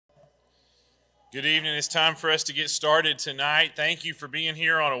Good evening. It's time for us to get started tonight. Thank you for being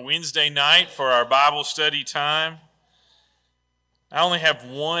here on a Wednesday night for our Bible study time. I only have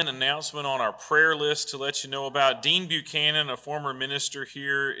one announcement on our prayer list to let you know about. Dean Buchanan, a former minister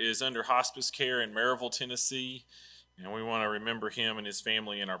here, is under hospice care in Maryville, Tennessee, and we want to remember him and his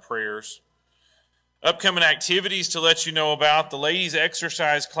family in our prayers. Upcoming activities to let you know about. The ladies'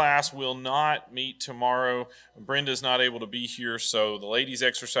 exercise class will not meet tomorrow. Brenda's not able to be here, so the ladies'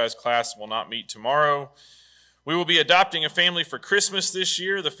 exercise class will not meet tomorrow. We will be adopting a family for Christmas this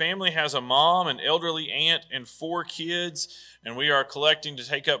year. The family has a mom, an elderly aunt, and 4 kids, and we are collecting to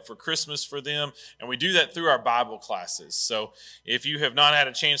take up for Christmas for them, and we do that through our Bible classes. So if you have not had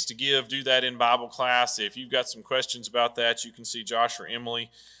a chance to give, do that in Bible class. If you've got some questions about that, you can see Josh or Emily.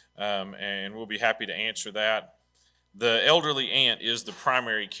 And we'll be happy to answer that. The elderly aunt is the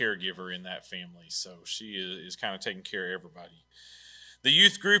primary caregiver in that family, so she is kind of taking care of everybody. The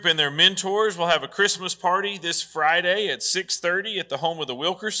youth group and their mentors will have a Christmas party this Friday at 6:30 at the home of the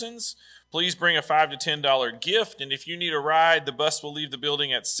Wilkersons. Please bring a $5 to $10 gift, and if you need a ride, the bus will leave the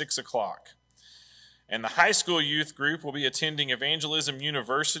building at 6 o'clock. And the high school youth group will be attending Evangelism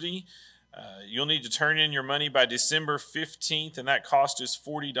University. You'll need to turn in your money by December 15th, and that cost is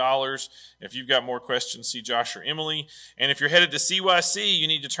 $40. If you've got more questions, see Josh or Emily. And if you're headed to CYC, you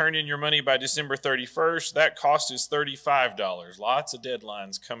need to turn in your money by December 31st. That cost is $35. Lots of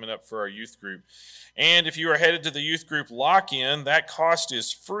deadlines coming up for our youth group. And if you are headed to the youth group lock-in, that cost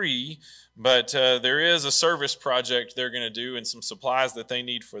is free, but there is a service project they're going to do and some supplies that they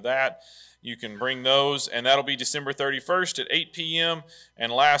need for that. You can bring those, and that'll be December 31st at 8 p.m.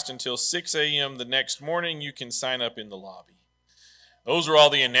 and last until 6 a.m. the next morning. You can sign up in the lobby. Those are all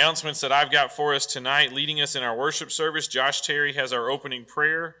the announcements that I've got for us tonight. Leading us in our worship service, Josh Terry has our opening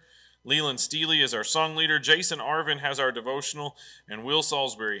prayer. Leland Steely is our song leader. Jason Arvin has our devotional, and Will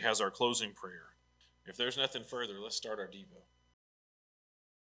Salisbury has our closing prayer. If there's nothing further, let's start our Devo.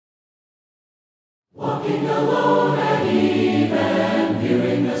 Walking alone at even,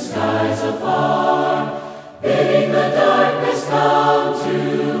 viewing the skies afar, bidding the darkness come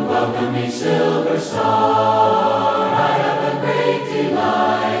to welcome me, silver star. I have a great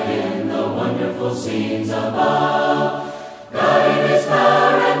delight in the wonderful scenes above. God in His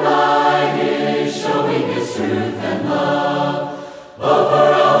power and might is showing His truth and love. Oh,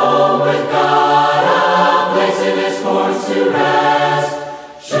 for a home with God, a place in His courts to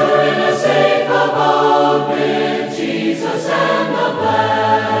rest, sure in a safe abode with Jesus and the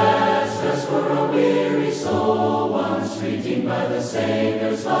blessed. Rest for a weary soul once redeemed by the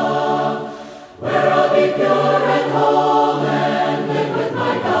Savior's love, where I'll be pure and whole and live with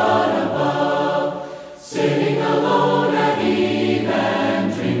my God above. Sitting alone at eve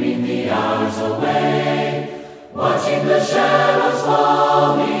and dreaming the hours away, watching the shadows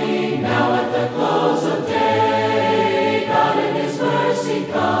falling now at the close of day. God in His mercy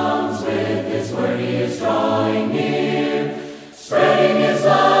comes with His word, He is drawing near, spreading His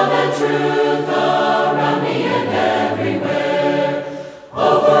love and truth around me and everywhere.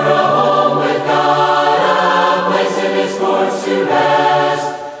 Oh, for a home with God, a place in His courts to rest,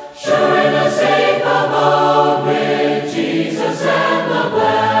 sure in a safe abode with Jesus and the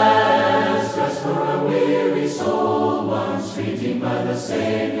blessed. Rest for a weary soul once redeemed by the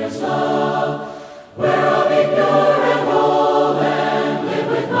Savior's love, where I'll be pure and whole and live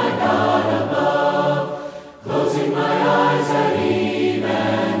with my God above. Closing my eyes at eve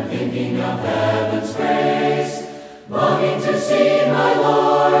and thinking of heaven's grace, longing to see my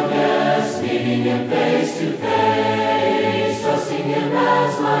Lord, yes, meeting Him face to face, trusting Him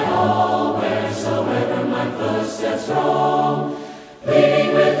as my all, wheresoever my footsteps roam,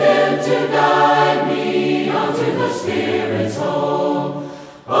 pleading with Him to guide me onto the Spirit's home.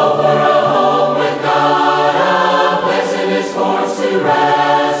 Oh, for a home with God, a place in His courts to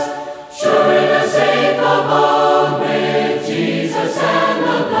rest, sure in a safe abode with Jesus and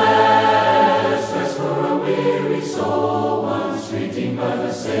the blessed. Rest for a weary soul once redeemed by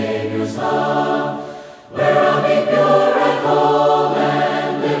the Savior's love, where I'll be pure and whole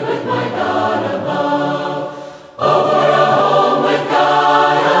and live with my God above. Oh, for a home with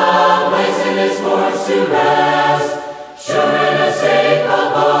God, a place in His courts to rest, sure in a safe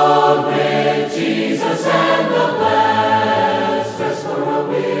abode with Jesus and the blessed. Rest for a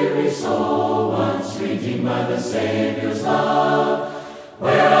weary soul once redeemed by the Savior's love,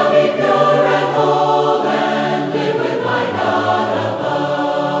 where I'll be pure and whole and live with my God above.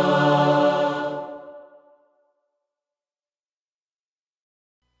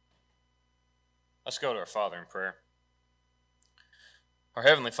 Let's go to our Father in prayer. Our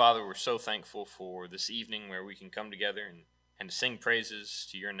Heavenly Father, we're so thankful for this evening where we can come together and to sing praises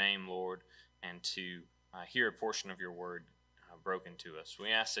to your name, Lord. and to hear a portion of your word broken to us. We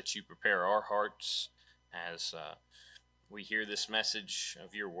ask that you prepare our hearts as we hear this message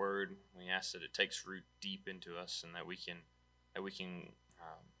of your word. We ask that it takes root deep into us, and that we can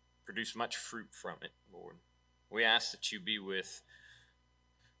produce much fruit from it, Lord. We ask that you be with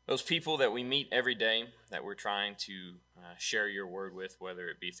those people that we meet every day, that we're trying to share your word with, whether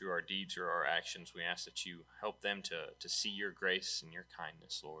it be through our deeds or our actions. We ask that you help them to see your grace and your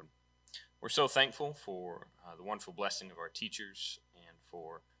kindness, Lord. We're so thankful for the wonderful blessing of our teachers, and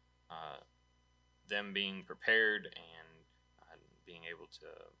for them being prepared and being able to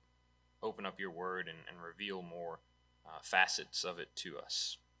open up your word and reveal more facets of it to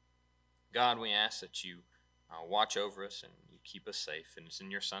us. God, we ask that you watch over us and you keep us safe. And it's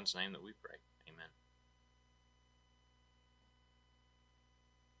in your Son's name that we pray. Amen.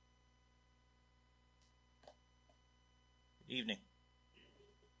 Good evening.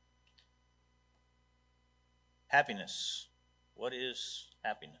 Happiness. What is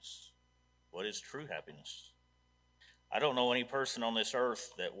happiness? What is true happiness? I don't know any person on this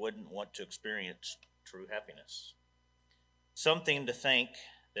earth that wouldn't want to experience true happiness. Something to think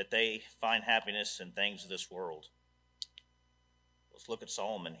that they find happiness in things of this world. Let's look at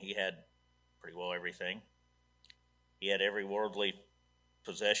Solomon. He had pretty well everything. He had every worldly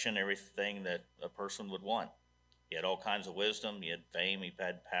possession, everything that a person would want. He had all kinds of wisdom. He had fame. He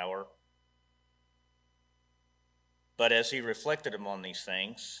had power. But as he reflected upon these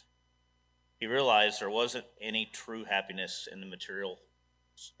things, he realized there wasn't any true happiness in the material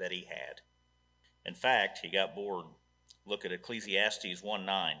that he had. In fact, he got bored. Look at Ecclesiastes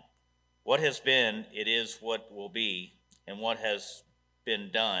 1:9. What has been, it is what will be, and what has been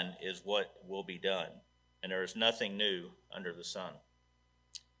done is what will be done, and there is nothing new under the sun.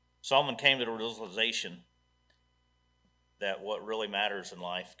 Solomon came to the realization that what really matters in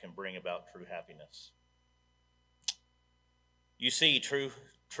life can bring about true happiness. You see, true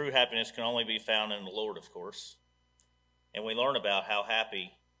happiness can only be found in the Lord, of course. And we learn about how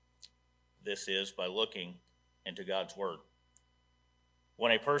happy this is by looking into God's Word.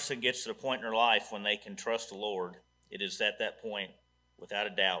 When a person gets to the point in their life when they can trust the Lord, it is at that point, without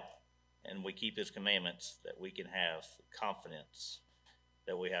a doubt, and we keep His commandments, that we can have confidence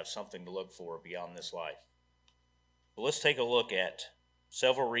that we have something to look for beyond this life. But let's take a look at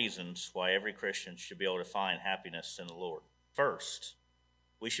several reasons why every Christian should be able to find happiness in the Lord. First,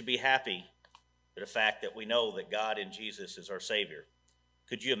 we should be happy for the fact that we know that God in Jesus is our Savior.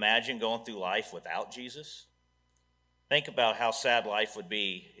 Could you imagine going through life without Jesus? Think about how sad life would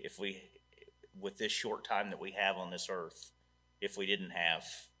be if with this short time that we have on this earth, if we didn't have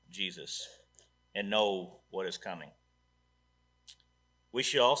Jesus and know what is coming. We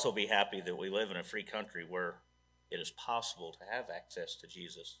should also be happy that we live in a free country where it is possible to have access to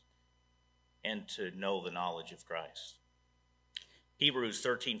Jesus and to know the knowledge of Christ. Hebrews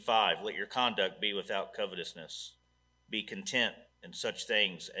 13:5, let your conduct be without covetousness. Be content in such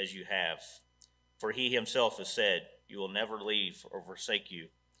things as you have. For he himself has said, you will never leave or forsake you.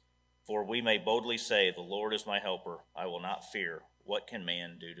 For we may boldly say, the Lord is my helper. I will not fear. What can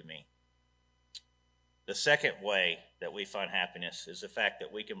man do to me? The second way that we find happiness is the fact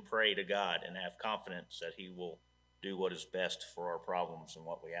that we can pray to God and have confidence that he will do what is best for our problems and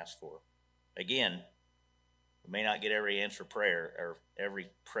what we ask for. Again, we may not get every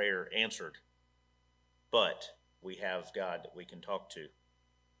prayer answered, but we have God that we can talk to.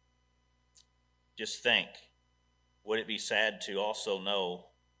 Just think, would it be sad to also know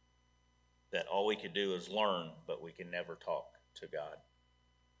that all we could do is learn, but we can never talk to God?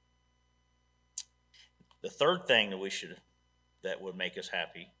 The third thing that would make us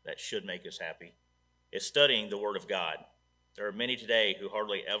happy, that should make us happy, is studying the Word of God. There are many today who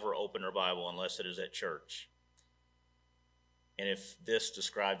hardly ever open their Bible unless it is at church. And if this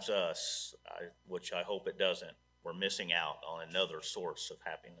describes us, which I hope it doesn't, we're missing out on another source of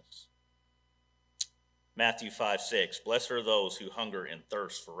happiness. Matthew 5:6, blessed are those who hunger and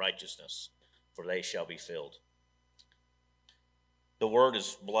thirst for righteousness, for they shall be filled. The word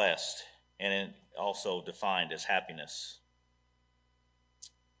is blessed, and it also defined as happiness.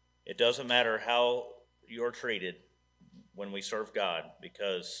 It doesn't matter how you're treated when we serve God,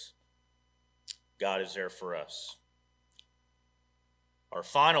 because God is there for us. Our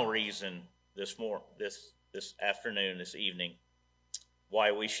final reason this afternoon, this evening,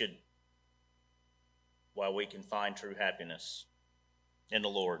 why we can find true happiness in the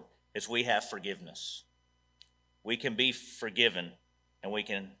Lord is we have forgiveness. We can be forgiven, and we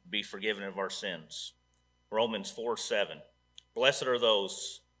can be forgiven of our sins. Romans 4:7, blessed are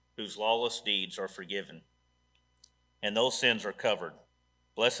those whose lawless deeds are forgiven, and those sins are covered.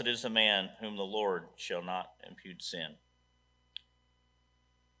 Blessed is the man whom the Lord shall not impute sin.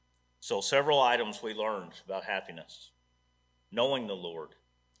 So several items we learned about happiness. Knowing the Lord,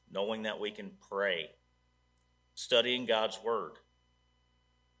 knowing that we can pray, studying God's word,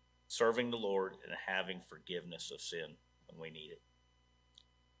 serving the Lord, and having forgiveness of sin when we need it.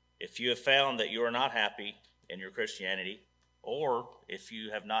 If you have found that you are not happy in your Christianity, or if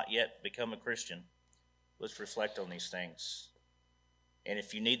you have not yet become a Christian, let's reflect on these things. And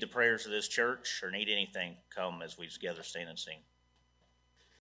if you need the prayers of this church or need anything, come as we together stand and sing.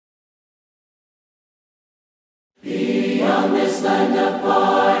 Beyond this land of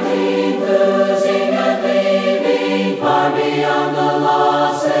parting, losing and leaving, far beyond the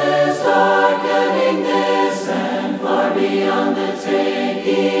losses darkening this, and far beyond the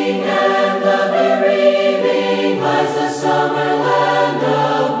taking and the bereaving, lies the summer land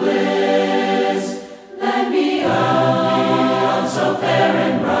of bliss. Land beyond, so fair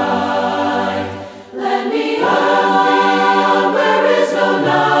and bright, land beyond, where is no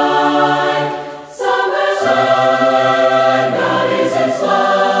night. Summer land, God is its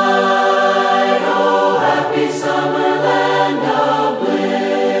light. Oh, happy summer land of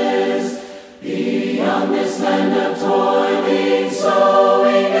bliss. Beyond this land of toiling,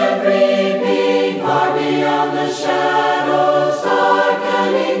 sowing and reaping, far beyond the shadows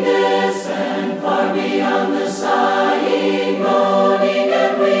darkening this, and far beyond the sighing, moaning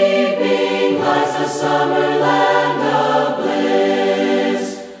and weeping, lies the summer land of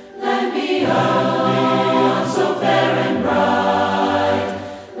bliss. Land beyond, so fair and bright,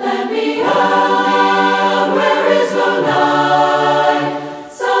 land beyond, where is no night.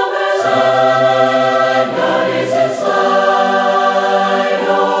 Summer land, God is its light.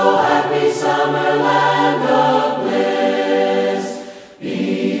 Oh, happy summer land of bliss.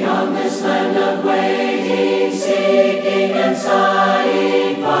 Beyond this land of waiting, seeking and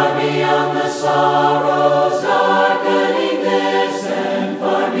sighing, far beyond the sorrows darkening this, and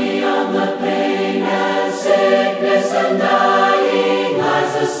far beyond the pain and sickness and dying,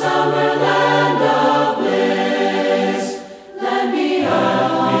 lies the summer land of bliss. Land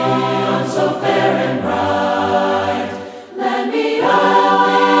beyond, so fair and bright, land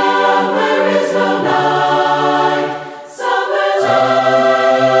beyond, where is no night. Summer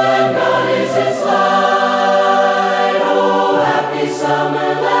land, God is its light. Oh, happy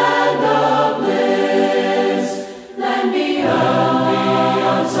summer land of bliss. Land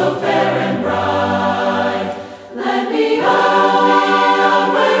beyond, so fair and bright, land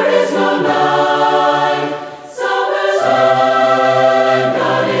beyond, where is no night. Summer land,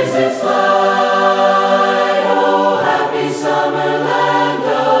 God is its light. Oh, happy summer land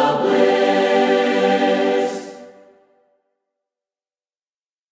of bliss.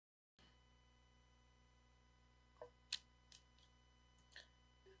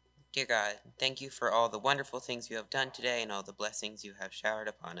 Dear God, thank you for all the wonderful things you have done today and all the blessings you have showered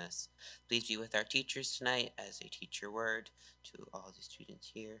upon us. Please be with our teachers tonight as they teach your word to all the students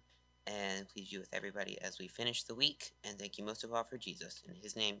here. And please be with everybody as we finish the week. And thank you most of all for Jesus. In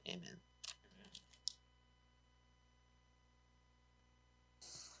his name, amen.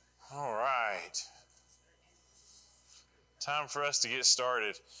 All right. Time for us to get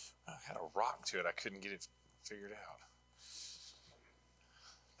started. I had a rock to it. I couldn't get it figured out.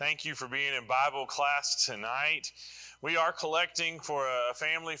 Thank you for being in Bible class tonight. We are collecting for a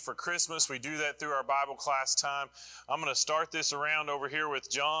family for Christmas. We do that through our Bible class time. I'm going to start this around over here with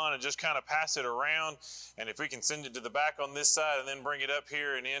John and just kind of pass it around. And if we can send it to the back on this side and then bring it up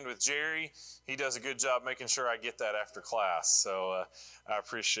here and end with Jerry, he does a good job making sure I get that after class. So I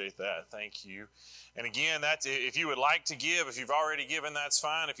appreciate that. Thank you. And again, that's if you would like to give, if you've already given, that's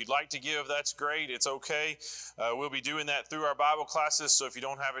fine. If you'd like to give, that's great. It's okay. We'll be doing that through our Bible classes. So if you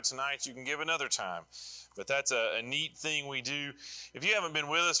don't have it tonight, you can give another time. But that's a neat thing we do. If you haven't been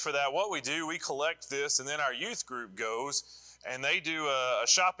with us for that, what we do, we collect this, and then our youth group goes, and they do a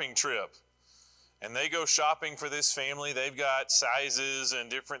shopping trip. And they go shopping for this family. They've got sizes and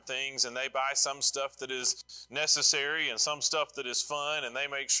different things, and they buy some stuff that is necessary and some stuff that is fun, and they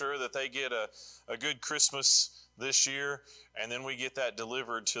make sure that they get a good Christmas this year, and then we get that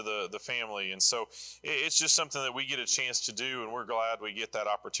delivered to the family. And so it's just something that we get a chance to do, and we're glad we get that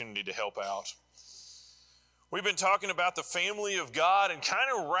opportunity to help out. We've been talking about the family of God and kind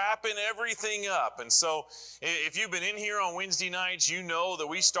of wrapping everything up. And so if you've been in here on Wednesday nights, you know that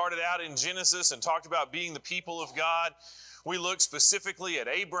we started out in Genesis and talked about being the people of God. We looked specifically at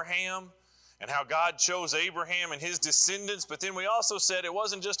Abraham and how God chose Abraham and his descendants. But then we also said it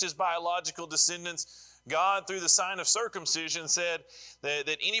wasn't just his biological descendants. God, through the sign of circumcision, said that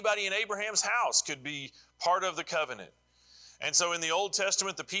anybody in Abraham's house could be part of the covenant. And so in the Old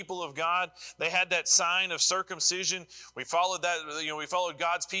Testament, the people of God, they had that sign of circumcision. We followed that, we followed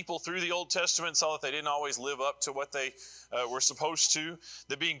God's people through the Old Testament, saw that they didn't always live up to what they were supposed to.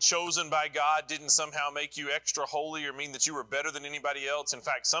 That being chosen by God didn't somehow make you extra holy or mean that you were better than anybody else. In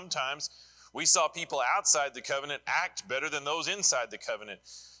fact, sometimes we saw people outside the covenant act better than those inside the covenant.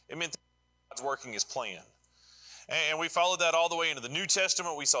 It meant that God's working his plan. And we followed that all the way into the New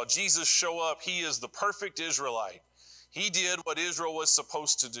Testament. We saw Jesus show up. He is the perfect Israelite. He did what Israel was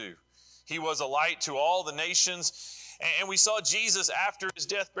supposed to do. He was a light to all the nations. And we saw Jesus, after his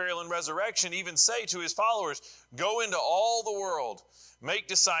death, burial, and resurrection, even say to his followers, go into all the world, make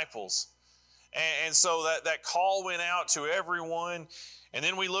disciples. And so that call went out to everyone. And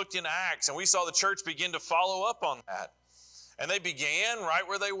then we looked in Acts, and we saw the church begin to follow up on that. And they began right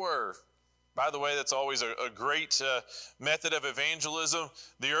where they were. By the way, that's always a great method of evangelism.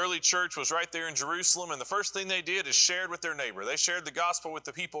 The early church was right there in Jerusalem, and the first thing they did is shared with their neighbor. They shared the gospel with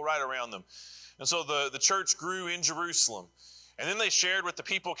the people right around them. And so the church grew in Jerusalem. And then they shared with the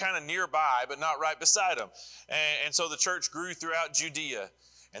people kind of nearby, but not right beside them. And so the church grew throughout Judea.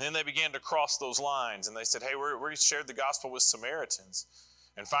 And then they began to cross those lines, and they said, hey, we shared the gospel with Samaritans.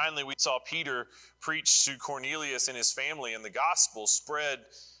 And finally, we saw Peter preach to Cornelius and his family, and the gospel spread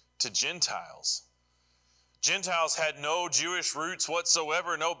to Gentiles. Gentiles had no Jewish roots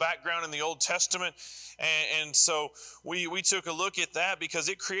whatsoever, no background in the Old Testament. And so we took a look at that because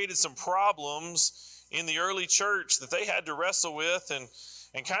it created some problems in the early church that they had to wrestle with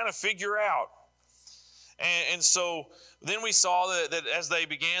and kind of figure out. And so then we saw that as they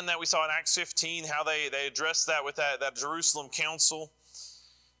began that, we saw in Acts 15 how they addressed that with that Jerusalem council.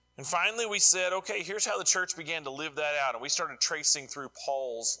 And finally we said, okay, here's how the church began to live that out. And we started tracing through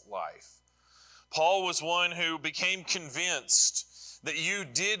Paul's life. Paul was one who became convinced that you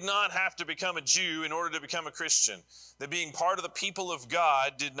did not have to become a Jew in order to become a Christian. That being part of the people of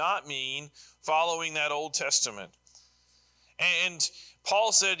God did not mean following that Old Testament. And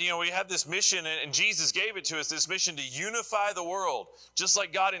Paul said, we have this mission, and Jesus gave it to us, this mission to unify the world. Just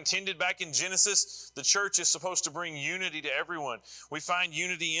like God intended back in Genesis, the church is supposed to bring unity to everyone. We find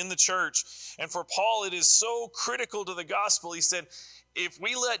unity in the church. And for Paul, it is so critical to the gospel. He said, if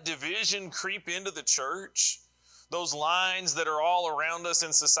we let division creep into the church, those lines that are all around us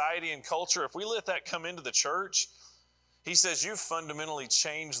in society and culture, if we let that come into the church, he says, you've fundamentally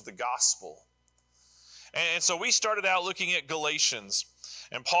changed the gospel. And so we started out looking at Galatians.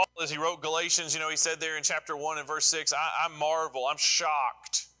 And Paul, as he wrote Galatians, he said there in chapter 1 and verse 6, I marvel, I'm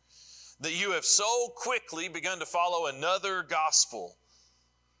shocked that you have so quickly begun to follow another gospel.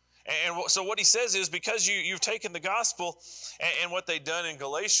 And so what he says is, because you've taken the gospel and what they'd done in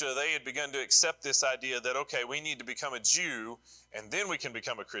Galatia, they had begun to accept this idea that, okay, we need to become a Jew and then we can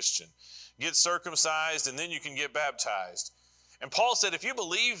become a Christian. Get circumcised and then you can get baptized. And Paul said, if you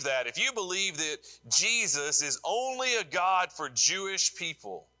believe that, if you believe that Jesus is only a God for Jewish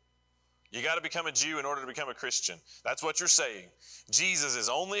people, you got to become a Jew in order to become a Christian. That's what you're saying. Jesus is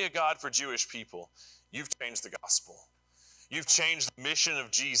only a God for Jewish people. You've changed the gospel. You've changed the mission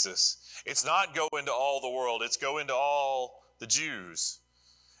of Jesus. It's not go into all the world. It's go into all the Jews.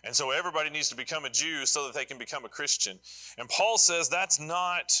 And so everybody needs to become a Jew so that they can become a Christian. And Paul says that's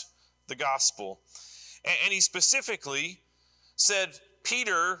not the gospel. And he specifically said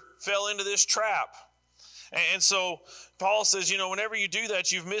Peter fell into this trap. And so Paul says, whenever you do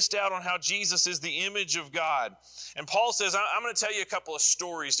that, you've missed out on how Jesus is the image of God. And Paul says, I'm going to tell you a couple of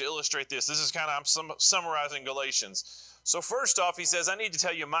stories to illustrate this. This is I'm summarizing Galatians. So first off, he says, I need to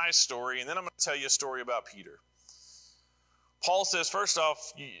tell you my story, and then I'm going to tell you a story about Peter. Paul says, first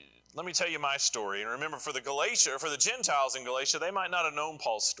off, let me tell you my story. And remember, for the Gentiles in Galatia, they might not have known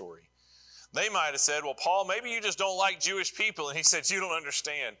Paul's story. They might have said, well, Paul, maybe you just don't like Jewish people. And he said, you don't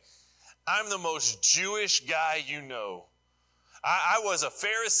understand. I'm the most Jewish guy you know. I was a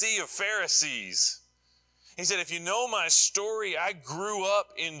Pharisee of Pharisees. He said, if you know my story, I grew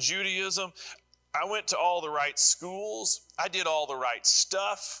up in Judaism. I went to all the right schools. I did all the right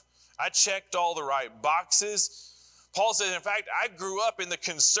stuff. I checked all the right boxes. Paul said, in fact, I grew up in the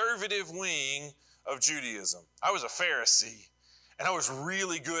conservative wing of Judaism. I was a Pharisee. And I was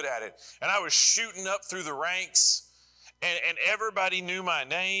really good at it. And I was shooting up through the ranks. And everybody knew my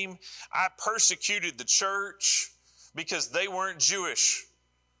name. I persecuted the church because they weren't Jewish.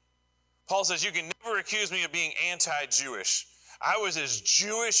 Paul says, you can never accuse me of being anti-Jewish. I was as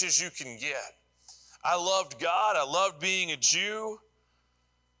Jewish as you can get. I loved God. I loved being a Jew.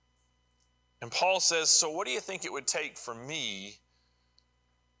 And Paul says, so what do you think it would take for me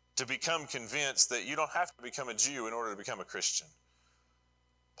to become convinced that you don't have to become a Jew in order to become a Christian?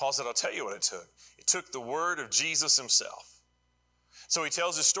 Paul said, I'll tell you what it took. It took the word of Jesus himself. So he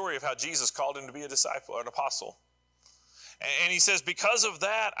tells his story of how Jesus called him to be a disciple, an apostle. And he says, because of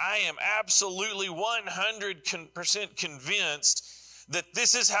that, I am absolutely 100% convinced that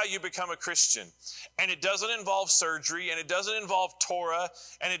this is how you become a Christian. And it doesn't involve surgery, and it doesn't involve Torah,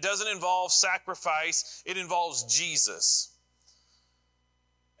 and it doesn't involve sacrifice. It involves Jesus.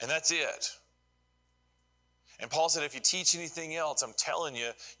 And that's it. And Paul said, if you teach anything else, I'm telling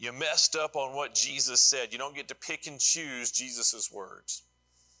you, you messed up on what Jesus said. You don't get to pick and choose Jesus' words.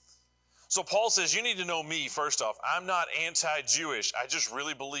 So Paul says, you need to know me, first off. I'm not anti-Jewish. I just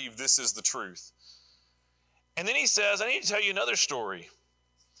really believe this is the truth. And then he says, I need to tell you another story.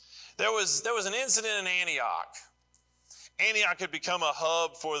 There was an incident in Antioch. Antioch had become a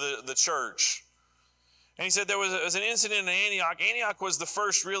hub for the church. And he said there was an incident in Antioch. Antioch was the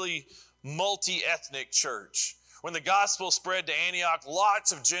first really multi-ethnic church. When the gospel spread to Antioch,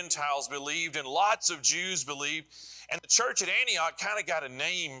 lots of Gentiles believed and lots of Jews believed. And the church at Antioch kind of got a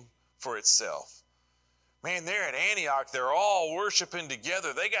name for itself. Man, they're at Antioch. They're all worshiping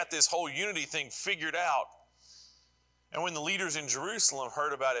together. They got this whole unity thing figured out. And when the leaders in Jerusalem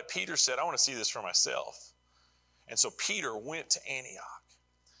heard about it, Peter said, I want to see this for myself. And so Peter went to Antioch.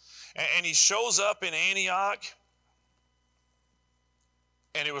 And he shows up in Antioch,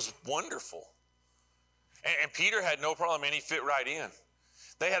 and it was wonderful. And Peter had no problem, and he fit right in.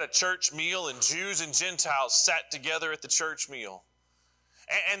 They had a church meal, and Jews and Gentiles sat together at the church meal.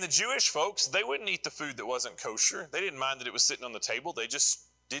 And the Jewish folks, they wouldn't eat the food that wasn't kosher. They didn't mind that it was sitting on the table. They just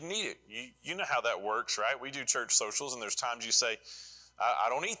didn't eat it. You know how that works, right? We do church socials, and there's times you say, I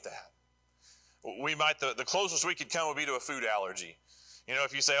don't eat that. The closest we could come would be to a food allergy. You know,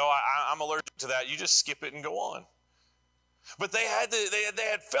 if you say, I'm allergic to that, you just skip it and go on. But they had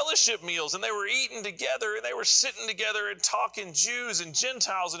fellowship meals, and they were eating together, and they were sitting together and talking Jews and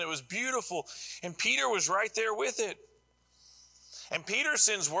Gentiles, and it was beautiful. And Peter was right there with it. And Peter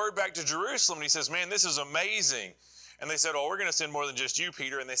sends word back to Jerusalem, and he says, man, this is amazing. And they said, we're going to send more than just you,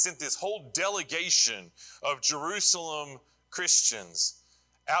 Peter. And they sent this whole delegation of Jerusalem Christians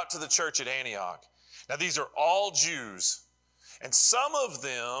out to the church at Antioch. Now, these are all Jews. And some of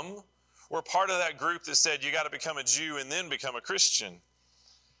them were part of that group that said, you got to become a Jew and then become a Christian.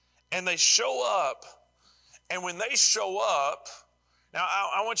 And they show up. And when they show up, now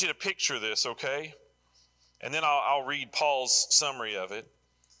I want you to picture this, okay? And then I'll read Paul's summary of it.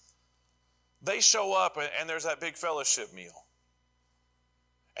 They show up, and there's that big fellowship meal.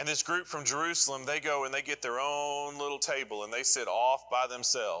 And this group from Jerusalem, they go and they get their own little table, and they sit off by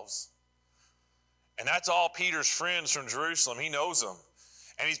themselves. And that's all Peter's friends from Jerusalem. He knows them.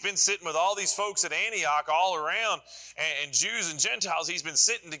 And he's been sitting with all these folks at Antioch all around, and Jews and Gentiles. He's been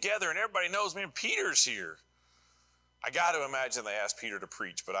sitting together, and everybody knows, man, Peter's here. I got to imagine they asked Peter to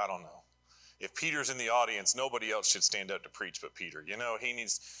preach, but I don't know. If Peter's in the audience, nobody else should stand up to preach but Peter. You know,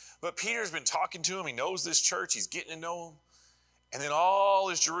 but Peter's been talking to him. He knows this church. He's getting to know him. And then all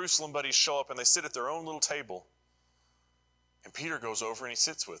his Jerusalem buddies show up, and they sit at their own little table. And Peter goes over and he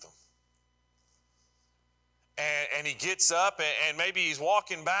sits with them. And he gets up, and maybe he's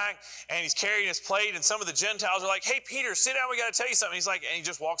walking back, and he's carrying his plate, and some of the Gentiles are like, hey, Peter, sit down. We got to tell you something. He's like, and he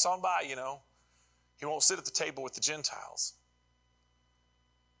just walks on by, you know. He won't sit at the table with the Gentiles.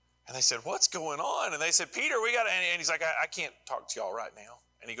 And they said, what's going on? And they said, Peter, we got to, and he's like, I can't talk to y'all right now.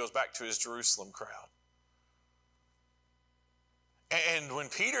 And he goes back to his Jerusalem crowd. And when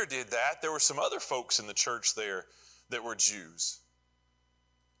Peter did that, there were some other folks in the church there that were Jews.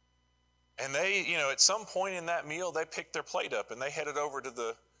 And they, you know, at some point in that meal, they picked their plate up and they headed over to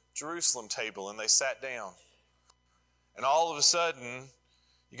the Jerusalem table and they sat down. And all of a sudden,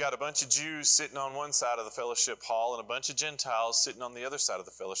 you got a bunch of Jews sitting on one side of the fellowship hall and a bunch of Gentiles sitting on the other side of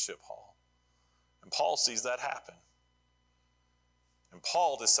the fellowship hall. And Paul sees that happen. And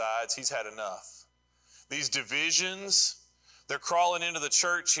Paul decides he's had enough. These divisions, they're crawling into the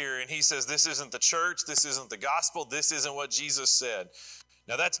church here, and he says, this isn't the church, this isn't the gospel, this isn't what Jesus said.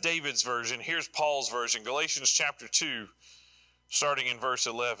 Now that's David's version. Here's Paul's version, Galatians chapter 2, starting in verse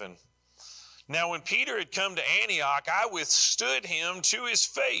 11. Now when Peter had come to Antioch, I withstood him to his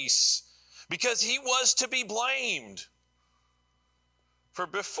face, because he was to be blamed. For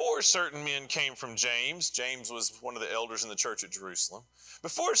before certain men came from James, James was one of the elders in the church at Jerusalem.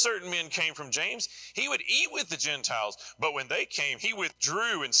 Before certain men came from James, he would eat with the Gentiles. But when they came, he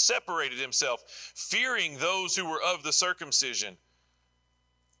withdrew and separated himself, fearing those who were of the circumcision.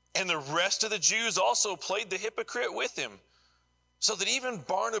 And the rest of the Jews also played the hypocrite with him, so that even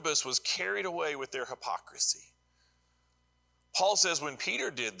Barnabas was carried away with their hypocrisy. Paul says when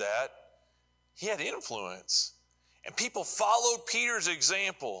Peter did that, he had influence. And people followed Peter's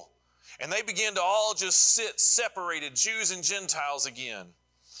example. And they began to all just sit separated, Jews and Gentiles again.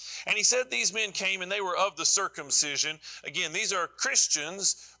 And he said these men came and they were of the circumcision. Again, these are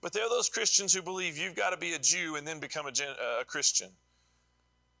Christians, but they're those Christians who believe you've got to be a Jew and then become a Christian.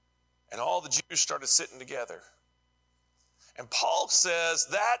 And all the Jews started sitting together. And Paul says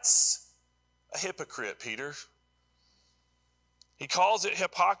that's a hypocrite, Peter. He calls it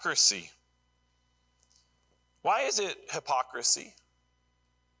hypocrisy. Why is it hypocrisy?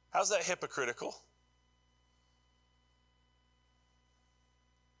 How's that hypocritical?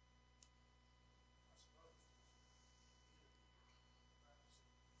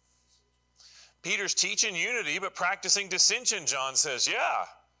 Peter's teaching unity, but practicing dissension, John says. Yeah.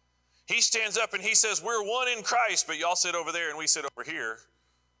 He stands up and he says, we're one in Christ, but y'all sit over there and we sit over here.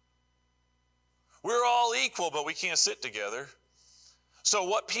 We're all equal, but we can't sit together. So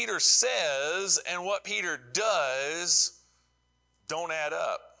what Peter says and what Peter does don't add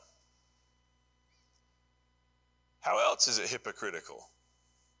up. How else is it hypocritical?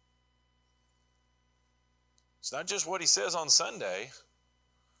 It's not just what he says on Sunday.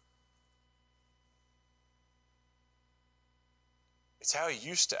 It's how he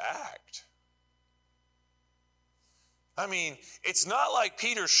used to act. I mean, it's not like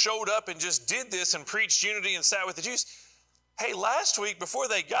Peter showed up and just did this and preached unity and sat with the Jews. Hey, last week before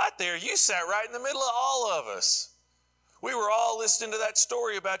they got there, you sat right in the middle of all of us. We were all listening to that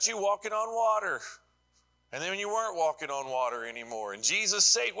story about you walking on water. And then you weren't walking on water anymore. And Jesus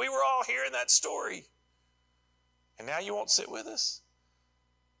said, we were all hearing that story. And now you won't sit with us?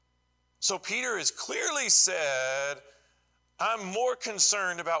 So Peter has clearly said, I'm more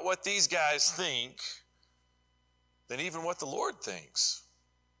concerned about what these guys think than even what the Lord thinks.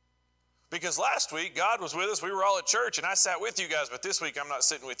 Because last week, God was with us. We were all at church, and I sat with you guys. But this week, I'm not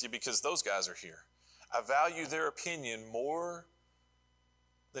sitting with you because those guys are here. I value their opinion more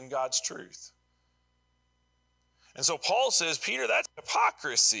than God's truth. And so Paul says, Peter, that's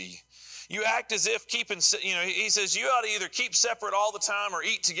hypocrisy. You act as if he says you ought to either keep separate all the time or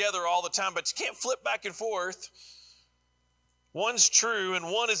eat together all the time, but you can't flip back and forth. One's true and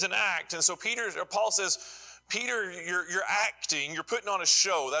one is an act. And so Paul says, Peter, you're acting, you're putting on a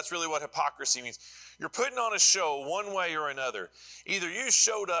show. That's really what hypocrisy means. You're putting on a show one way or another. Either you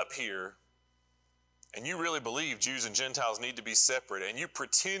showed up here and you really believe Jews and Gentiles need to be separate, and you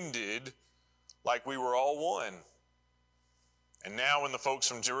pretended like we were all one. And now when the folks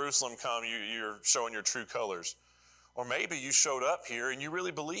from Jerusalem come, you're showing your true colors. Or maybe you showed up here and you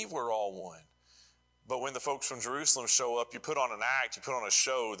really believe we're all one. But when the folks from Jerusalem show up, you put on an act, you put on a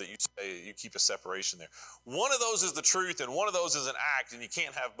show that you say you keep a separation there. One of those is the truth and one of those is an act, and you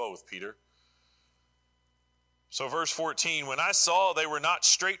can't have both, Peter. So verse 14, when I saw they were not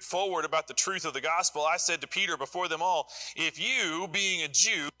straightforward about the truth of the gospel, I said to Peter before them all, if you, being a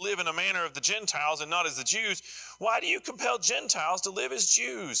Jew, live in a manner of the Gentiles and not as the Jews, why do you compel Gentiles to live as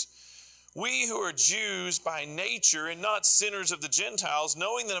Jews? We who are Jews by nature and not sinners of the Gentiles,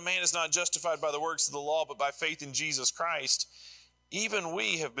 knowing that a man is not justified by the works of the law, but by faith in Jesus Christ, even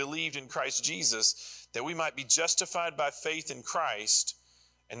we have believed in Christ Jesus, that we might be justified by faith in Christ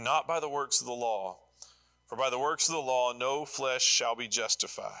and not by the works of the law. For by the works of the law, no flesh shall be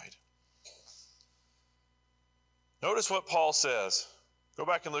justified. Notice what Paul says. Go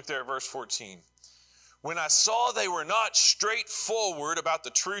back and look there at verse 14. When I saw they were not straightforward about the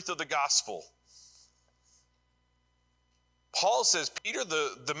truth of the gospel. Paul says, Peter,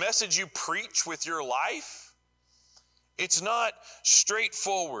 the message you preach with your life, it's not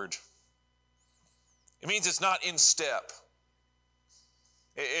straightforward. It means it's not in step.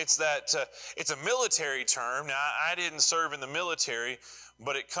 It's a military term. Now, I didn't serve in the military,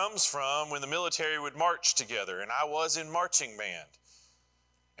 but it comes from when the military would march together, and I was in marching band.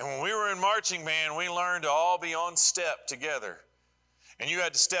 And when we were in marching band, we learned to all be on step together. And you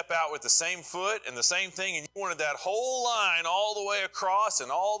had to step out with the same foot and the same thing, and you wanted that whole line all the way across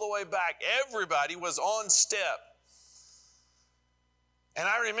and all the way back. Everybody was on step. And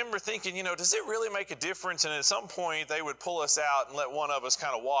I remember thinking, does it really make a difference? And at some point, they would pull us out and let one of us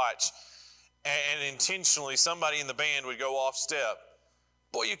kind of watch. And intentionally, somebody in the band would go off step.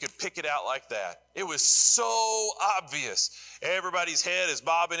 Boy, you could pick it out like that. It was so obvious. Everybody's head is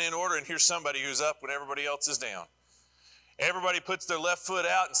bobbing in order, and here's somebody who's up when everybody else is down. Everybody puts their left foot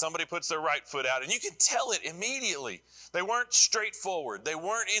out, and somebody puts their right foot out. And you can tell it immediately. They weren't straightforward. They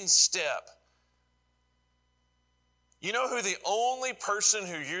weren't in step. You know who the only person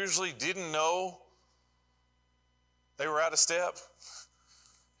who usually didn't know they were out of step?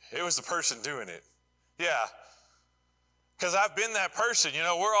 It was the person doing it. Yeah. Because I've been that person.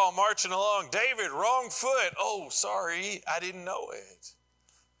 We're all marching along. David, wrong foot. Oh, sorry, I didn't know it.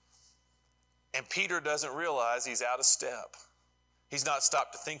 And Peter doesn't realize he's out of step. He's not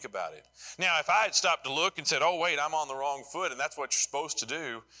stopped to think about it. Now, if I had stopped to look and said, oh, wait, I'm on the wrong foot, and that's what you're supposed to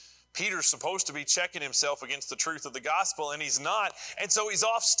do, Peter's supposed to be checking himself against the truth of the gospel, and he's not, and so he's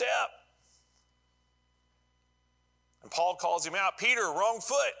off step. And Paul calls him out, Peter, wrong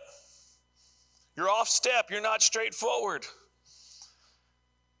foot. You're off step. You're not straightforward.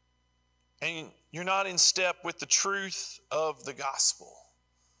 And you're not in step with the truth of the gospel.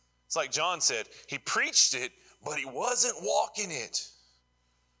 It's like John said, he preached it, but he wasn't walking it.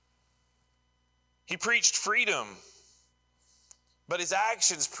 He preached freedom, but his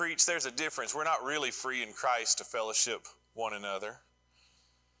actions preach there's a difference. We're not really free in Christ to fellowship one another.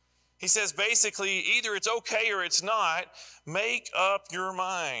 He says basically, either it's okay or it's not. Make up your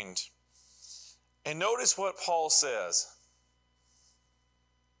mind. And notice what Paul says.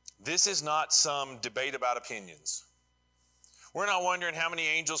 This is not some debate about opinions. We're not wondering how many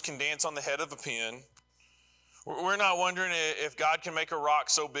angels can dance on the head of a pin. We're not wondering if God can make a rock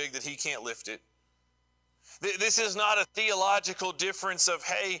so big that he can't lift it. This is not a theological difference of,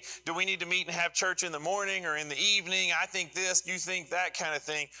 hey, do we need to meet and have church in the morning or in the evening? I think this, you think that kind of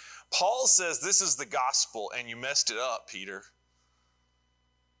thing. Paul says this is the gospel, and you messed it up, Peter.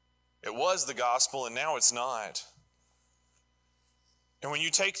 It was the gospel, and now it's not. And when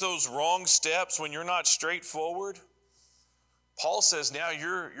you take those wrong steps, when you're not straightforward, Paul says now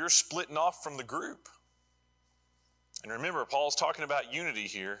you're splitting off from the group. And remember, Paul's talking about unity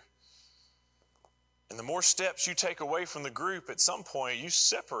here. And the more steps you take away from the group, at some point you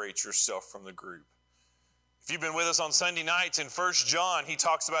separate yourself from the group. If you've been with us on Sunday nights in 1 John, he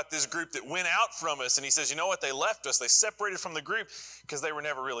talks about this group that went out from us, and he says, you know what, they left us. They separated from the group because they were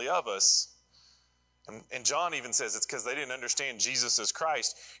never really of us. And John even says it's because they didn't understand Jesus as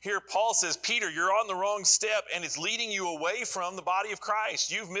Christ. Here Paul says, Peter, you're on the wrong step, and it's leading you away from the body of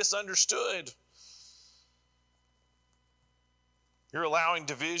Christ. You've misunderstood. You're allowing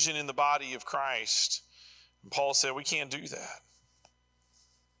division in the body of Christ. And Paul said we can't do that.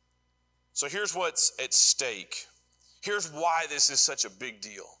 So here's what's at stake. Here's why this is such a big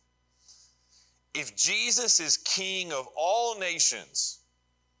deal. If Jesus is King of all nations,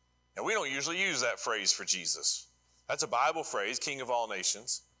 and we don't usually use that phrase for Jesus. That's a Bible phrase, King of all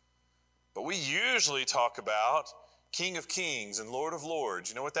nations. But we usually talk about King of kings and Lord of lords.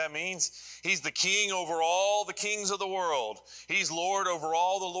 You know what that means? He's the king over all the kings of the world. He's Lord over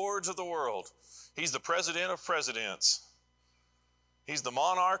all the lords of the world. He's the president of presidents. He's the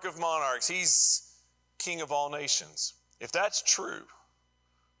monarch of monarchs. He's king of all nations. If that's true,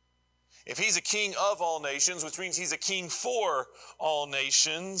 if he's a king of all nations, which means he's a king for all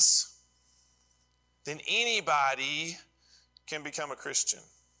nations, then anybody can become a Christian.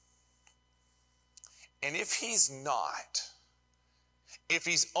 And if he's not, if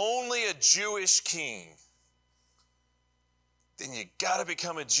he's only a Jewish king, then you got to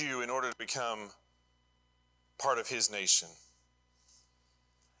become a Jew in order to become part of his nation.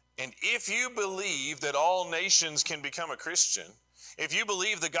 And if you believe that all nations can become a Christian, if you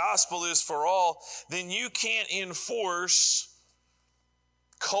believe the gospel is for all, then you can't enforce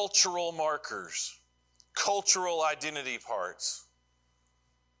cultural markers, cultural identity parts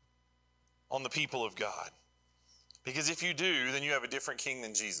on the people of God. Because if you do, then you have a different king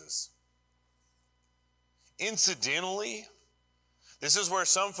than Jesus. Incidentally, this is where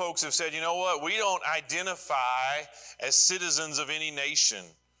some folks have said, you know what, we don't identify as citizens of any nation.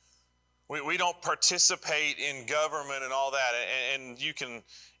 We don't participate in government and all that. And you can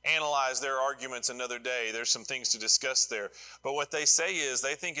analyze their arguments another day. There's some things to discuss there. But what they say is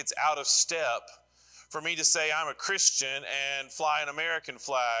they think it's out of step for me to say I'm a Christian and fly an American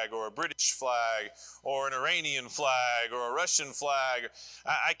flag or a British flag or an Iranian flag or a Russian flag.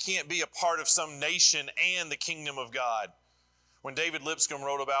 I can't be a part of some nation and the kingdom of God. When David Lipscomb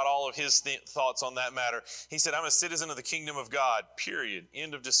wrote about all of his thoughts on that matter, he said, I'm a citizen of the kingdom of God, period.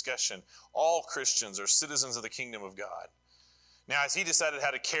 End of discussion. All Christians are citizens of the kingdom of God. Now, as he decided how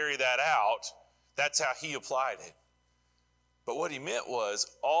to carry that out, that's how he applied it. But what he meant was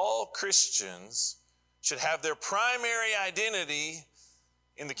all Christians should have their primary identity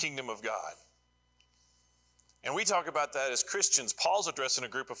in the kingdom of God. And we talk about that as Christians. Paul's addressing a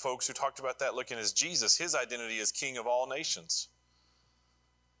group of folks who talked about that looking as Jesus. His identity is King of all nations.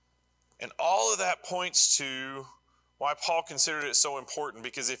 And all of that points to why Paul considered it so important.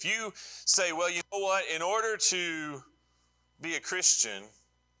 Because if you say, well, you know what, in order to be a Christian,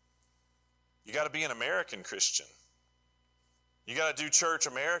 you got to be an American Christian. You got to do church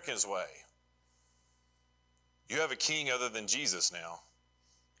America's way. You have a king other than Jesus now.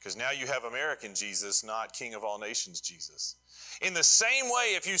 Because now you have American Jesus, not King of all nations Jesus. In the same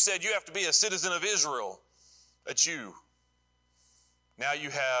way, if you said you have to be a citizen of Israel, a Jew, now you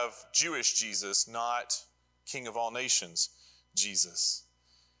have Jewish Jesus, not King of all nations Jesus.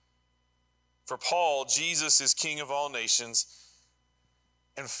 For Paul, Jesus is King of all nations,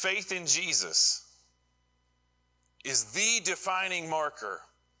 and faith in Jesus is the defining marker.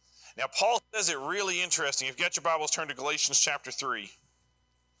 Now, Paul says it really interesting. If you've got your Bibles, turn to Galatians chapter 3.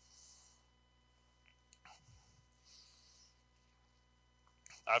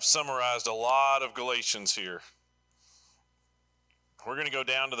 I've summarized a lot of Galatians here. We're going to go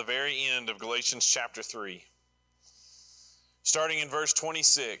down to the very end of Galatians chapter 3. Starting in verse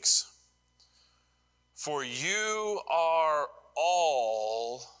 26. For you are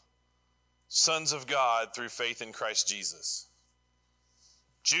all sons of God through faith in Christ Jesus.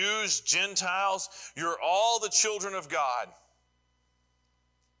 Jews, Gentiles, you're all the children of God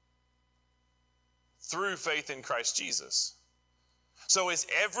through faith in Christ Jesus. So is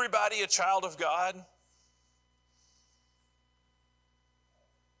everybody a child of God?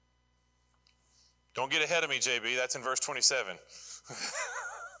 Don't get ahead of me, JB. That's in verse 27.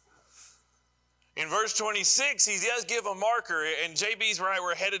 In verse 26, he does give a marker, and JB's right,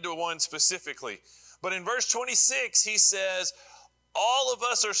 we're headed to one specifically. But in verse 26, he says, all of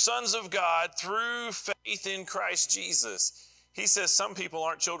us are sons of God through faith in Christ Jesus. He says some people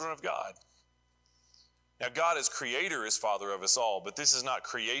aren't children of God. Now, God as creator is father of us all, but this is not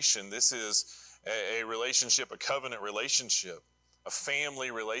creation. This is a relationship, a covenant relationship, a family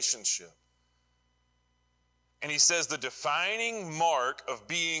relationship. And he says the defining mark of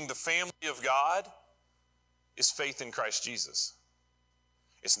being the family of God is faith in Christ Jesus.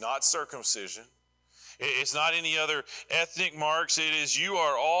 It's not circumcision. It's not any other ethnic marks. It is you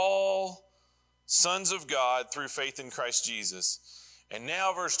are all sons of God through faith in Christ Jesus. And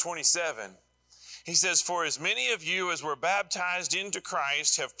now verse 27, he says, for as many of you as were baptized into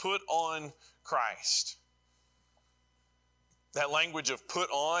Christ have put on Christ. That language of put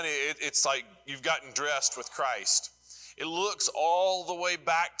on, it's like you've gotten dressed with Christ. It looks all the way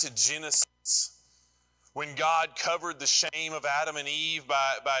back to Genesis, when God covered the shame of Adam and Eve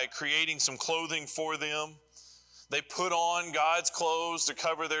by creating some clothing for them. They put on God's clothes to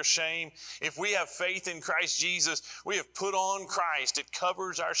cover their shame. If we have faith in Christ Jesus, we have put on Christ. It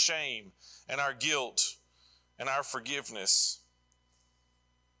covers our shame and our guilt, and our forgiveness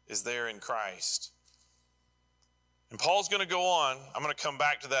is there in Christ. And Paul's going to go on. I'm going to come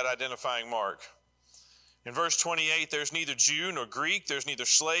back to that identifying mark. In verse 28, there's neither Jew nor Greek, there's neither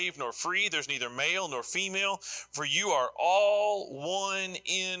slave nor free, there's neither male nor female, for you are all one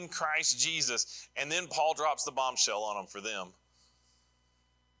in Christ Jesus. And then Paul drops the bombshell on them for them.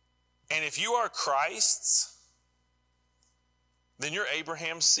 And if you are Christ's, then you're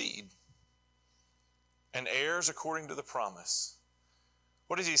Abraham's seed and heirs according to the promise.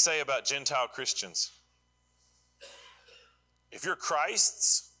 What does he say about Gentile Christians? If you're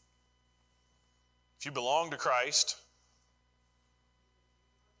Christ's, if you belong to Christ,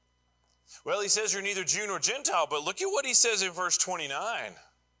 well, he says you're neither Jew nor Gentile, but look at what he says in verse 29.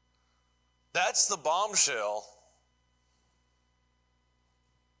 That's the bombshell.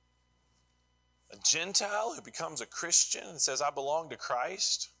 A Gentile who becomes a Christian and says, I belong to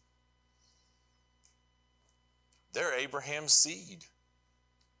Christ, they're Abraham's seed.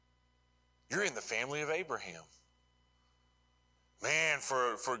 You're in the family of Abraham. Man,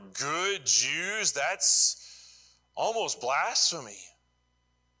 for good Jews, that's almost blasphemy.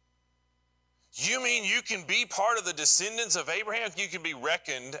 You mean you can be part of the descendants of Abraham? You can be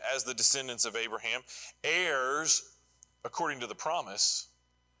reckoned as the descendants of Abraham, heirs according to the promise.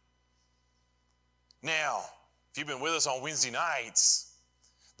 Now, if you've been with us on Wednesday nights,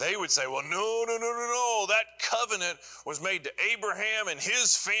 they would say, well, no. That covenant was made to Abraham and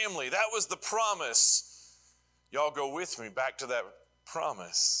his family. That was the promise. Y'all go with me back to that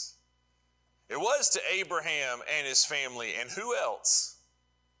promise. It was to Abraham and his family, and who else?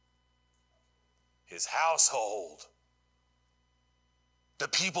 His household. The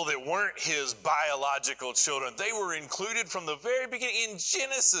people that weren't his biological children. They were included from the very beginning. In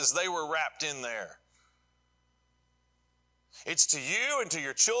Genesis, they were wrapped in there. It's to you and to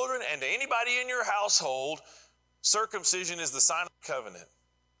your children and to anybody in your household. Circumcision is the sign of the covenant.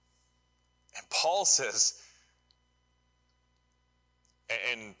 And Paul says,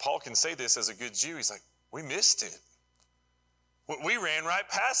 and Paul can say this as a good Jew, he's like, we missed it. We ran right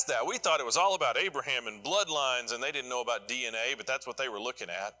past that. We thought it was all about Abraham and bloodlines, and they didn't know about DNA, but that's what they were looking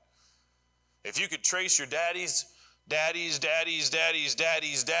at. If you could trace your daddy's daddy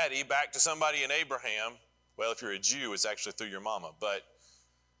back to somebody in Abraham, well, if you're a Jew, it's actually through your mama, but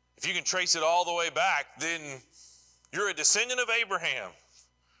If you can trace it all the way back, then you're a descendant of Abraham.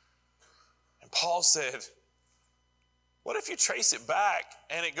 And Paul said, what if you trace it back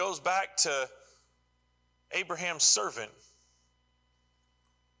and it goes back to Abraham's servant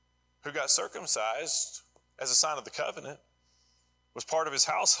who got circumcised as a sign of the covenant, was part of his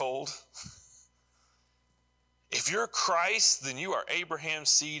household? If you're Christ, then you are Abraham's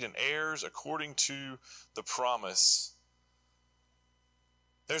seed and heirs according to the promise.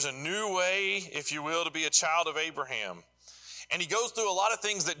 There's a new way, if you will, to be a child of Abraham. And he goes through a lot of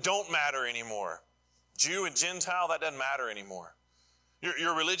things that don't matter anymore. Jew and Gentile, that doesn't matter anymore.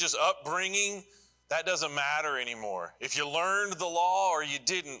 Your religious upbringing, that doesn't matter anymore. If you learned the law or you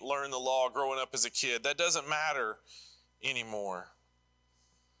didn't learn the law growing up as a kid, that doesn't matter anymore.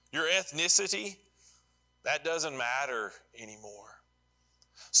 Your ethnicity, that doesn't matter anymore.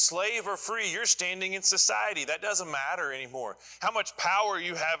 Slave or free, you're standing in society. That doesn't matter anymore. How much power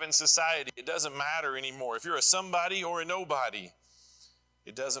you have in society, it doesn't matter anymore. If you're a somebody or a nobody,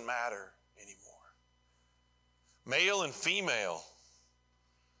 it doesn't matter anymore. Male and female,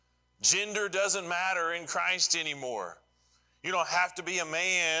 gender doesn't matter in Christ anymore. You don't have to be a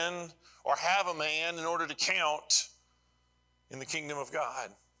man or have a man in order to count in the kingdom of God.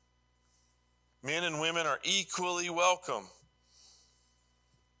 Men and women are equally welcome.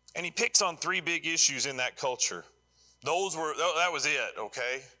 And he picks on three big issues in that culture. That was it,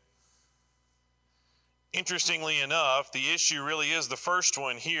 okay? Interestingly enough, the issue really is the first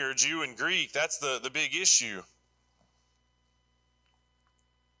one here, Jew and Greek. That's the big issue.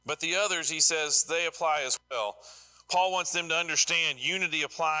 But the others, he says, they apply as well. Paul wants them to understand unity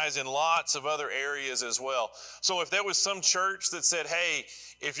applies in lots of other areas as well. So if there was some church that said, hey,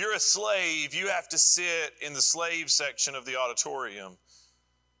 if you're a slave, you have to sit in the slave section of the auditorium.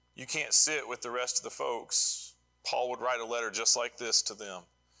 You can't sit with the rest of the folks. Paul would write a letter just like this to them.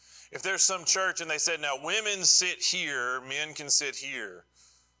 If there's some church and they said, now women sit here, men can sit here,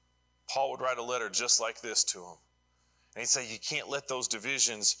 Paul would write a letter just like this to them. And he'd say, you can't let those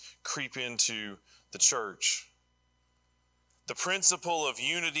divisions creep into the church. The principle of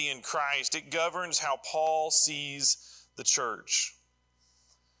unity in Christ, it governs how Paul sees the church.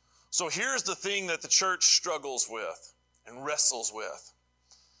 So here's the thing that the church struggles with and wrestles with.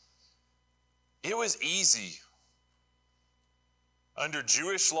 It was easy under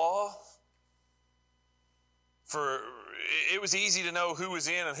Jewish law it was easy to know who was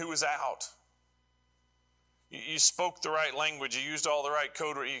in and who was out. You spoke the right language. You used all the right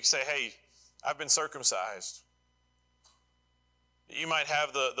code. You could say, hey, I've been circumcised. You might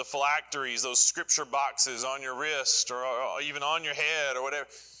have the phylacteries, those scripture boxes on your wrist or even on your head or whatever.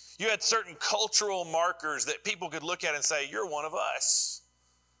 You had certain cultural markers that people could look at and say, you're one of us.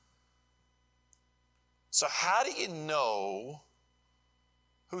 So how do you know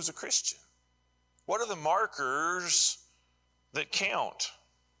who's a Christian? What are the markers that count?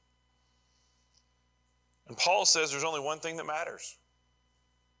 And Paul says there's only one thing that matters.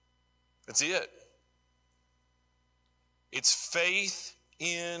 That's it. It's faith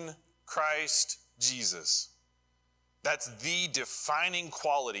in Christ Jesus. That's the defining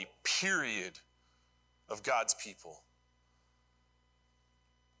quality, period, of God's people.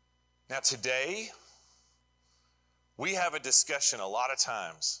 Now today, we have a discussion a lot of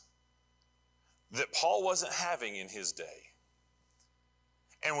times that Paul wasn't having in his day.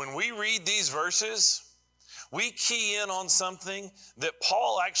 And when we read these verses, we key in on something that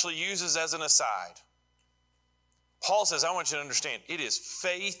Paul actually uses as an aside. Paul says, I want you to understand, it is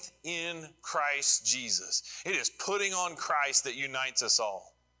faith in Christ Jesus. It is putting on Christ that unites us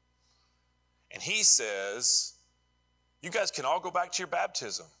all. And he says, you guys can all go back to your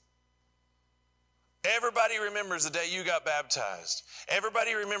baptism. Everybody remembers the day you got baptized.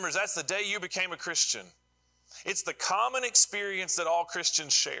 Everybody remembers that's the day you became a Christian. It's the common experience that all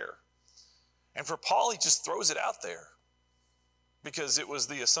Christians share. And for Paul, he just throws it out there because it was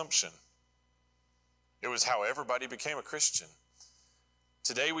the assumption. It was how everybody became a Christian.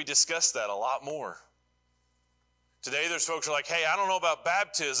 Today we discuss that a lot more. Today there's folks who are like, hey, I don't know about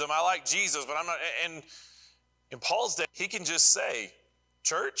baptism. I like Jesus, but I'm not. And in Paul's day, he can just say,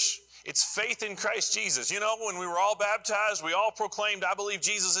 church, it's faith in Christ Jesus. You know, when we were all baptized, we all proclaimed, I believe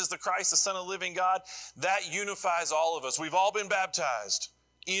Jesus is the Christ, the Son of the living God. That unifies all of us. We've all been baptized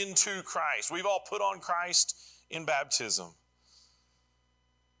into Christ. We've all put on Christ in baptism.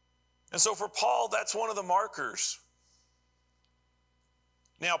 And so for Paul, that's one of the markers.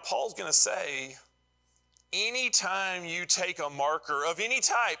 Now, Paul's going to say, anytime you take a marker of any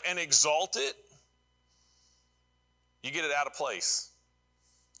type and exalt it, you get it out of place.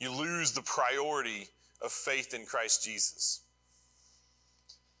 You lose the priority of faith in Christ Jesus.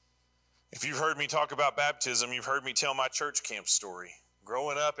 If you've heard me talk about baptism, you've heard me tell my church camp story.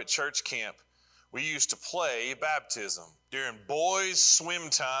 Growing up at church camp, we used to play baptism. During boys' swim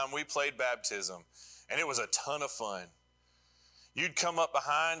time, we played baptism, and it was a ton of fun. You'd come up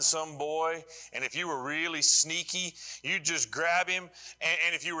behind some boy, and if you were really sneaky, you'd just grab him,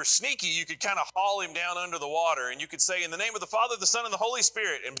 and if you were sneaky, you could kind of haul him down under the water, and you could say, in the name of the Father, the Son, and the Holy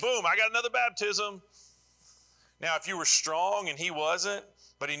Spirit, and boom, I got another baptism. Now, if you were strong and he wasn't,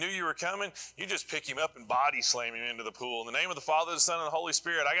 but he knew you were coming, you just pick him up and body slam him into the pool. In the name of the Father, the Son, and the Holy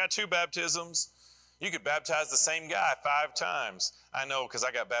Spirit, I got 2 baptisms. You could baptize the same guy 5 times. I know, because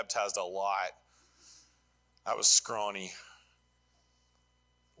I got baptized a lot. I was scrawny.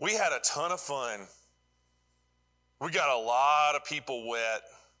 We had a ton of fun. We got a lot of people wet.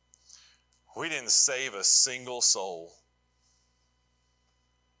 We didn't save a single soul.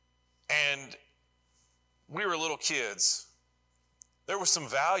 And we were little kids. There was some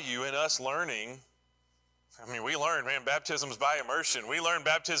value in us learning. I mean, we learned, man, baptism is by immersion. We learned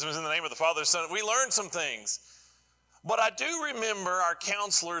baptism is in the name of the Father, the Son. We learned some things. But I do remember our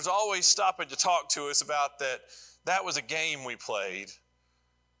counselors always stopping to talk to us about that was a game we played,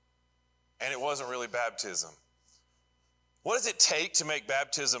 and it wasn't really baptism. What does it take to make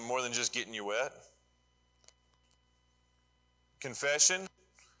baptism more than just getting you wet? Confession.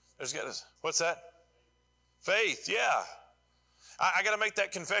 What's that? Faith, yeah. I got to make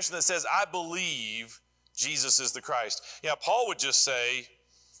that confession that says, I believe Jesus is the Christ. Yeah, Paul would just say,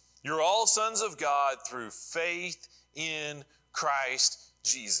 you're all sons of God through faith in Christ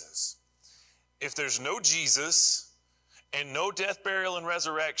Jesus. If there's no Jesus and no death, burial, and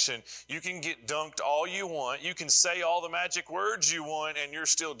resurrection, you can get dunked all you want. You can say all the magic words you want, and you're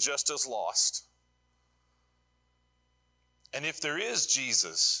still just as lost. And if there is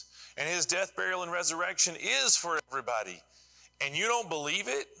Jesus, and his death, burial, and resurrection is for everybody, and you don't believe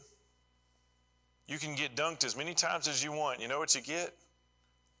it, you can get dunked as many times as you want. You know what you get?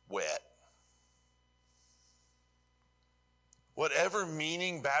 Wet. Whatever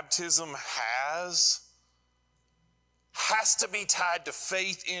meaning baptism has to be tied to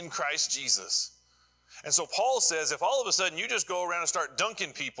faith in Christ Jesus. And so Paul says, if all of a sudden you just go around and start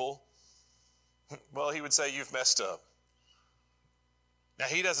dunking people, well, he would say you've messed up. Now,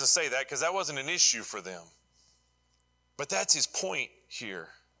 he doesn't say that because that wasn't an issue for them. But that's his point here.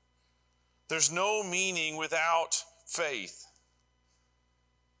 There's no meaning without faith.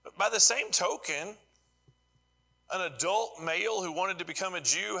 But by the same token, an adult male who wanted to become a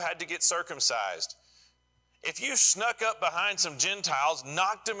Jew had to get circumcised. If you snuck up behind some Gentiles,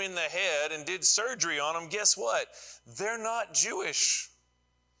 knocked them in the head, and did surgery on them, guess what? They're not Jewish.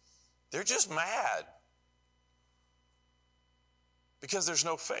 They're just mad. Because there's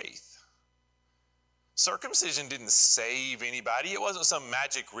no faith. Circumcision didn't save anybody. It wasn't some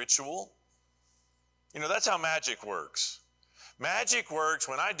magic ritual. You know, that's how magic works. Magic works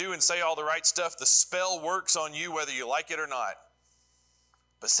when I do and say all the right stuff, the spell works on you whether you like it or not.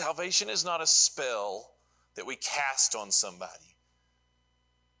 But salvation is not a spell that we cast on somebody.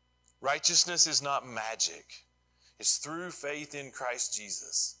 Righteousness is not magic. It's through faith in Christ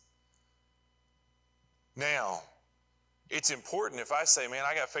Jesus. Now, it's important if I say, man,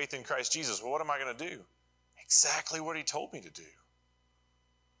 I got faith in Christ Jesus. Well, what am I going to do? Exactly what he told me to do.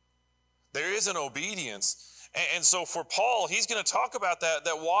 There is an obedience. And so for Paul, he's going to talk about that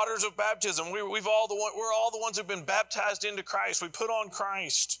waters of baptism. We're all the ones who've been baptized into Christ. We put on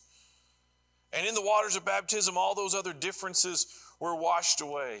Christ. And in the waters of baptism, all those other differences were washed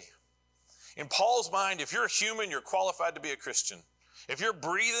away. In Paul's mind, if you're a human, you're qualified to be a Christian. If you're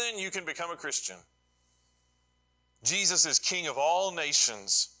breathing, you can become a Christian. Jesus is King of all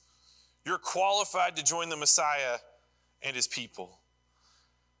nations. You're qualified to join the Messiah and his people.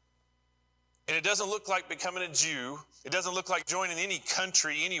 And it doesn't look like becoming a Jew. It doesn't look like joining any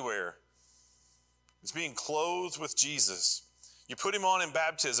country anywhere. It's being clothed with Jesus. You put him on in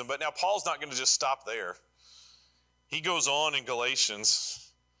baptism, but now Paul's not going to just stop there. He goes on in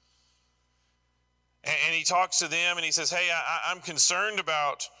Galatians. And he talks to them and he says, hey, I'm concerned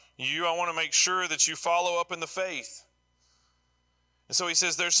about you. I want to make sure that you follow up in the faith. And so he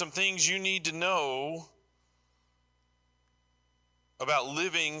says there's some things you need to know about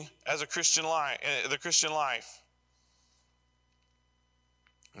living as a Christian life, the Christian life.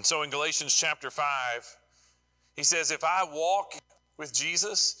 And so in Galatians chapter 5, he says, if I walk with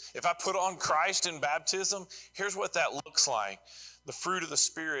Jesus, if I put on Christ in baptism, here's what that looks like. The fruit of the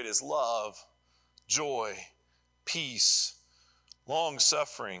Spirit is love, joy, peace,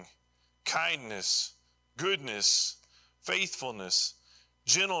 long-suffering, kindness, goodness, faithfulness,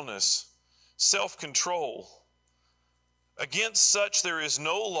 gentleness, self-control. Against such there is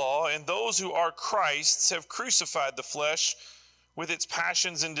no law, and those who are Christ's have crucified the flesh with its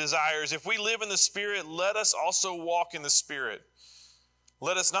passions and desires. If we live in the Spirit, let us also walk in the Spirit.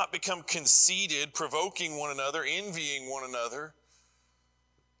 Let us not become conceited, provoking one another, envying one another.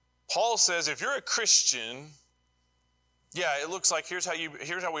 Paul says if you're a Christian, it looks like here's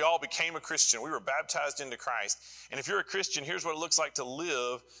how we all became a Christian. We were baptized into Christ. And if you're a Christian, here's what it looks like to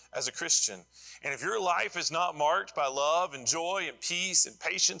live as a Christian. And if your life is not marked by love and joy and peace and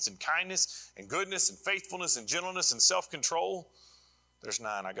patience and kindness and goodness and faithfulness and gentleness and self-control, there's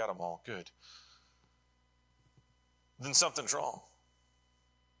 9, I got them all, good. Then something's wrong.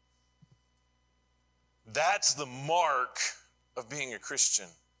 That's the mark of being a Christian.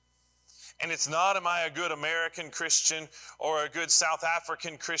 And it's not, am I a good American Christian or a good South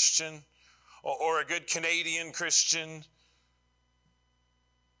African Christian or a good Canadian Christian?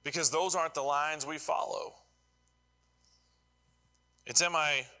 Because those aren't the lines we follow. It's, am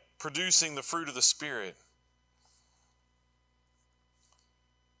I producing the fruit of the Spirit?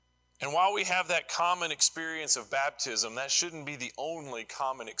 And while we have that common experience of baptism, that shouldn't be the only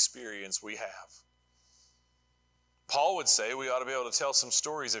common experience we have. Paul would say we ought to be able to tell some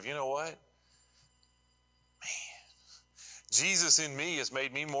stories of, you know what? Jesus in me has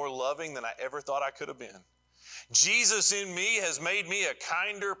made me more loving than I ever thought I could have been. Jesus in me has made me a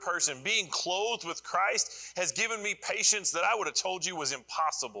kinder person. Being clothed with Christ has given me patience that I would have told you was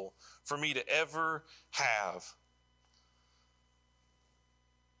impossible for me to ever have.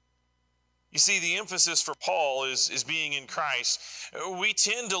 You see, the emphasis for Paul is being in Christ. We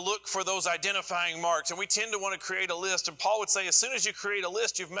tend to look for those identifying marks, and we tend to want to create a list. And Paul would say, as soon as you create a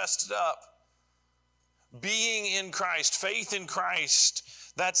list, you've messed it up. Being in Christ, faith in Christ,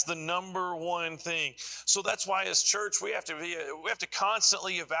 that's the number one thing. So that's why as church we have to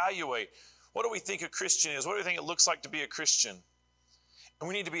constantly evaluate, what do we think a Christian is? What do we think it looks like to be a Christian? And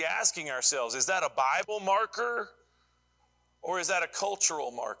we need to be asking ourselves, is that a Bible marker or is that a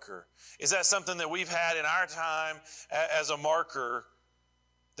cultural marker? Is that something that we've had in our time as a marker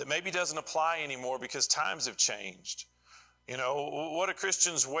that maybe doesn't apply anymore because times have changed? You know, what do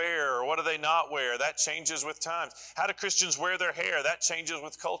Christians wear or what do they not wear? That changes with times. How do Christians wear their hair? That changes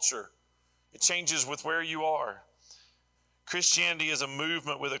with culture. It changes with where you are. Christianity is a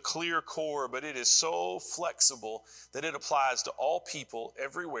movement with a clear core, but it is so flexible that it applies to all people,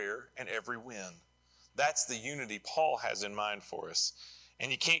 everywhere, and every when. That's the unity Paul has in mind for us.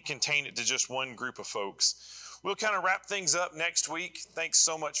 And you can't contain it to just one group of folks. We'll kind of wrap things up next week. Thanks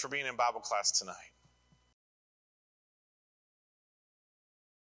so much for being in Bible class tonight.